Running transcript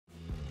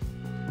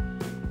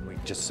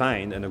just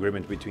signed an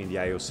agreement between the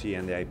IOC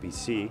and the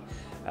IPC,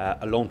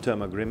 a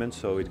long-term agreement,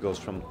 so it goes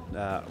from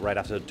right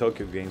after the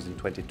Tokyo Games in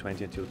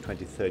 2020 until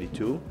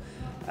 2032.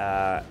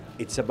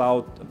 It's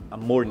about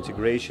more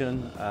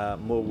integration,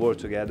 more work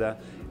together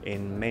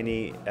in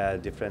many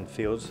different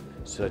fields,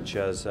 such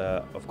as,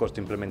 of course,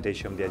 the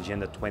implementation of the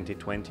Agenda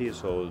 2020,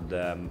 so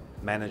the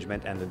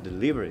management and the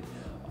delivery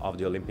of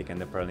the Olympic and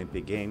the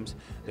Paralympic Games.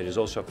 There is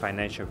also a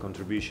financial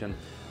contribution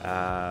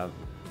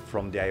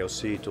from the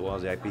IOC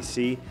towards the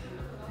IPC,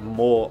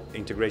 more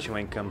integration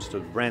when it comes to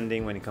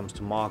branding, when it comes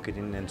to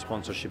marketing and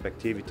sponsorship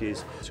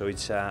activities. So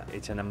it's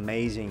an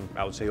amazing,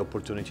 I would say,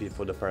 opportunity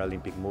for the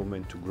Paralympic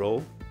movement to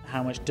grow.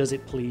 How much does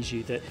it please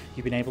you that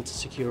you've been able to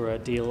secure a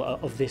deal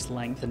of this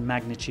length and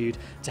magnitude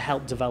to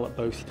help develop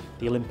both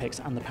the Olympics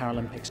and the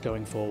Paralympics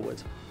going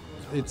forward?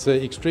 It's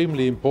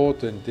extremely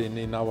important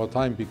in our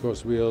time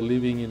because we are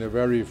living in a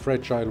very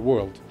fragile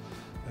world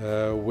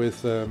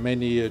with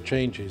many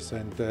changes,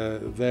 and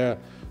their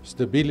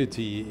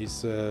stability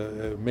is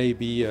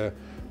maybe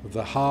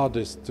the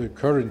hardest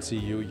currency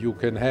you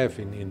can have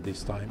in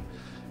this time.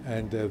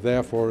 And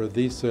therefore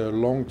this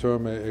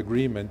long-term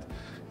agreement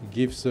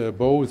gives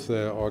both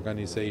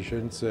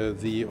organizations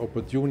the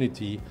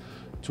opportunity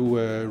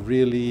to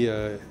really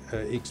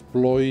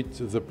exploit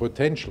the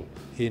potential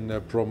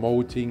in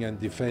promoting and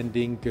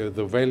defending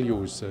the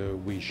values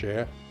we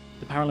share.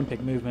 The Paralympic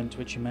movement,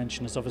 which you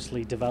mentioned, has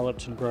obviously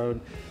developed and grown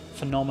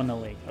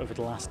phenomenally over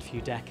the last few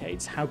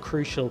decades. How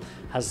crucial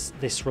has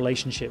this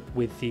relationship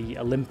with the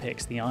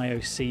Olympics, the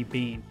IOC,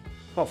 been?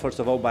 Well, first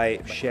of all,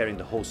 by sharing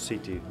the whole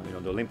city,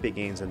 the Olympic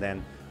Games, and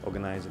then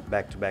organizing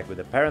back-to-back with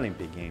the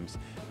Paralympic Games,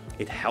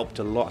 it helped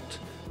a lot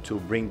to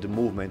bring the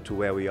movement to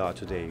where we are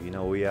today.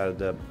 We are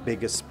the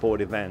biggest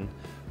sport event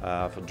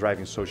for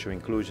driving social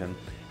inclusion,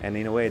 and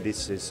in a way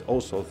this is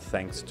also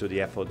thanks to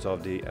the efforts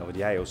of the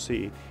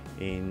IOC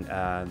in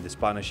this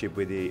partnership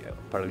with the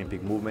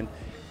Paralympic movement.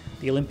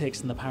 The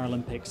Olympics and the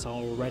Paralympics are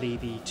already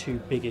the two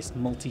biggest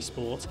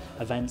multi-sport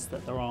events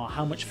that there are.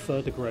 How much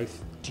further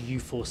growth do you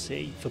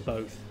foresee for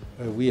both?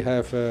 We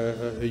have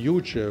a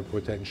huge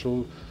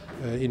potential,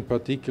 in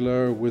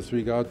particular with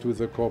regard to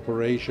the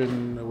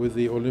cooperation with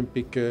the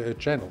Olympic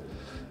Channel.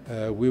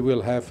 We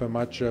will have a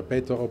much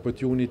better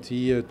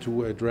opportunity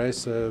to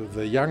address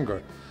the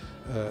younger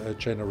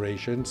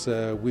generations.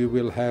 We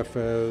will have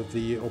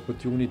the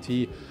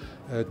opportunity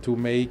to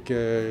make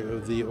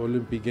the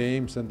Olympic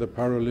Games and the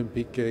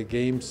Paralympic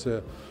Games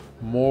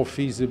more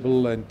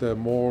feasible and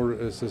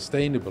more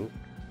sustainable.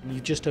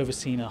 You've just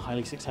overseen a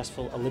highly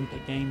successful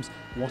Olympic Games.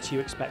 What are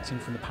you expecting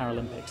from the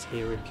Paralympics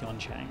here in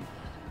Pyeongchang?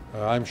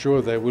 I'm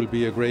sure they will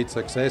be a great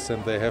success,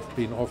 and they have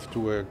been off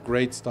to a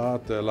great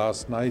start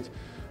last night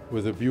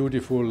with a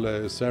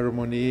beautiful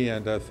ceremony,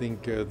 and I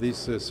think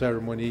this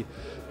ceremony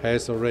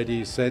has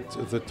already set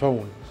the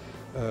tone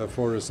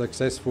for a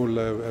successful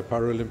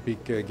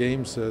Paralympic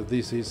Games.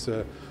 This is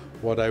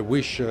what I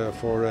wish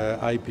for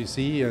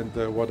IPC,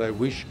 and what I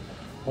wish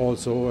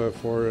also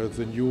for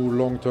the new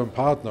long-term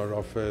partner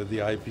of the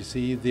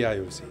IPC, the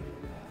IOC.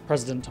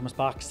 President Thomas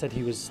Bach said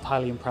he was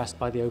highly impressed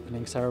by the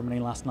opening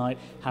ceremony last night.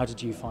 How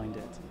did you find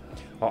it?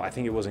 Oh, I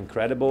think it was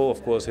incredible.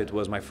 Of course, it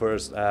was my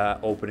first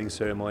opening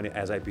ceremony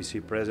as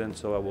IPC president,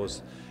 so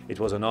it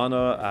was an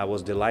honor. I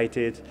was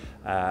delighted,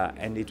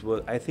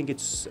 and I think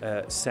it's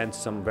sent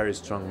some very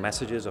strong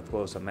messages. Of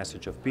course, a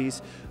message of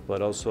peace,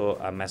 but also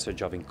a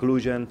message of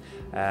inclusion.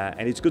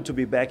 And it's good to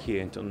be back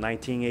here. Until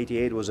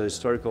 1988 was a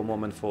historical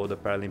moment for the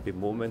Paralympic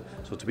movement.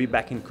 So to be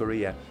back in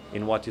Korea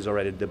in what is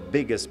already the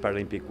biggest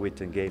Paralympic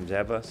Winter Games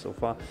ever so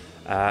far,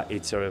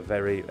 it's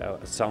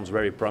sounds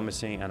very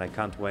promising, and I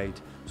can't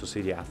wait to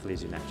see the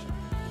athletes in action.